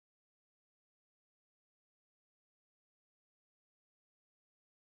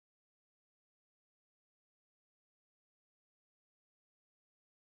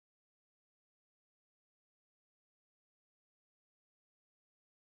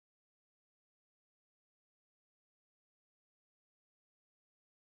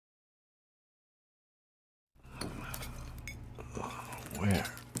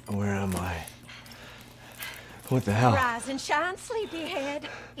Where am I? What the hell? Rise and shine, sleepyhead.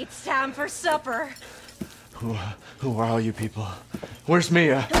 It's time for supper. Who are all you people? Where's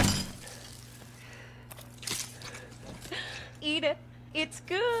Mia? Eat it. It's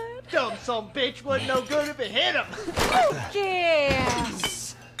good. Dumb son bitch wasn't no good if it hit him.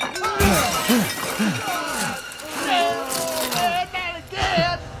 Yes. Not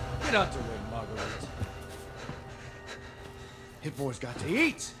again. Get out the way, Marguerite. His boy's got to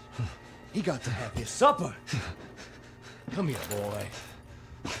eat. He got to have his supper. Come here, boy.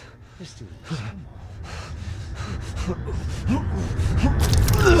 Let's do this.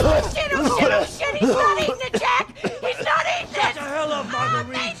 Shit, oh shit, oh shit, he's not eating it, Jack! He's not eating it! Shut the hell up, I Marguerite.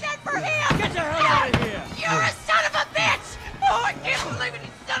 made that for him! Get the hell out of here. You're a son of a bitch! Oh, I can't believe it, you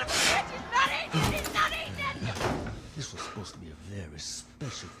son of a bitch! He's not eating it! He's not eating it! This was supposed to be a very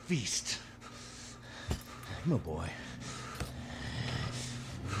special feast. Come on, boy.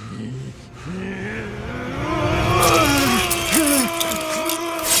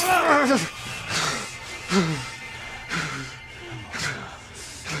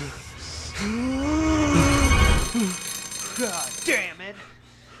 God damn it.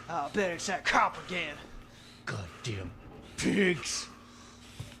 I bet it's that cop again. Goddamn pigs.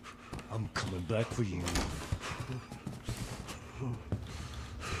 I'm coming back for you.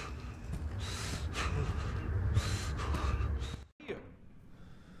 Here.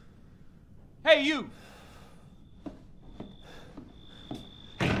 Hey, you!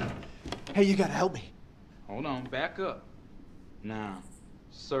 Hey, you gotta help me. Hold on, back up. Now,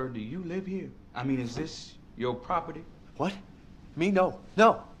 sir, do you live here? I mean, is this your property? What? Me? No.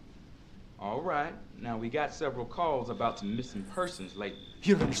 No. All right. Now, we got several calls about some missing persons lately.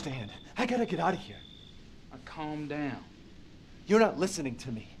 You don't understand. I gotta get out of here. Now, calm down. You're not listening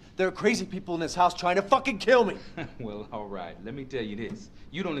to me. There are crazy people in this house trying to fucking kill me. Well, all right. Let me tell you this.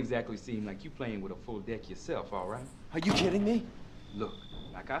 You don't exactly seem like you playing with a full deck yourself, all right? Are you kidding me? Look,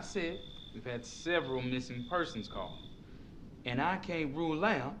 like I said, we've had several missing persons calls. And I can't rule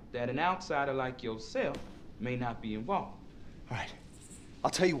out that an outsider like yourself may not be involved. All right. I'll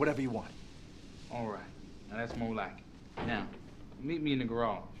tell you whatever you want. All right. Now, that's more like it. Now, meet me in the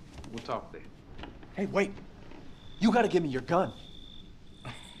garage. We'll talk there. Hey, wait. You gotta give me your gun.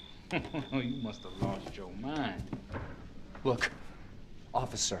 You must have lost your mind. Look,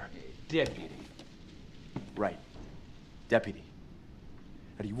 officer. Deputy. Right. Deputy.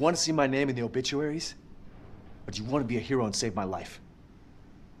 Now, do you want to see my name in the obituaries? Or do you want to be a hero and save my life?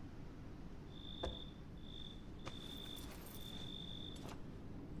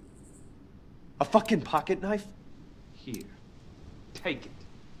 A fucking pocket knife? Here. Take it.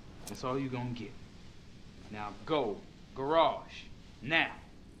 That's all you're gonna get. Now go. Garage. Now.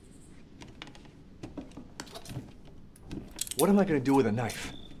 What am I gonna do with a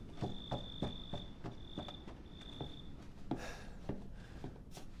knife?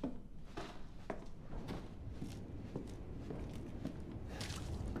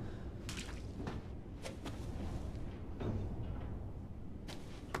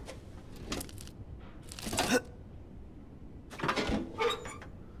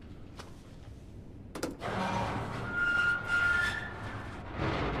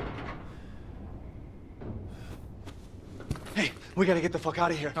 Hey, we gotta get the fuck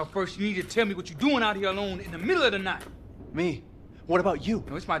out of here. Now first you need to tell me what you're doing out here alone in the middle of the night. Me? What about you?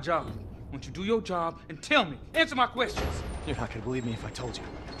 No, it's my job. Why don't you do your job and tell me? Answer my questions. You're not gonna believe me if I told you.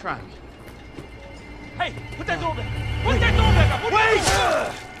 Try me. Hey, put that door back. Put that door back up.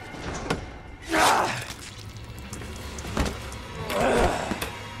 Wait!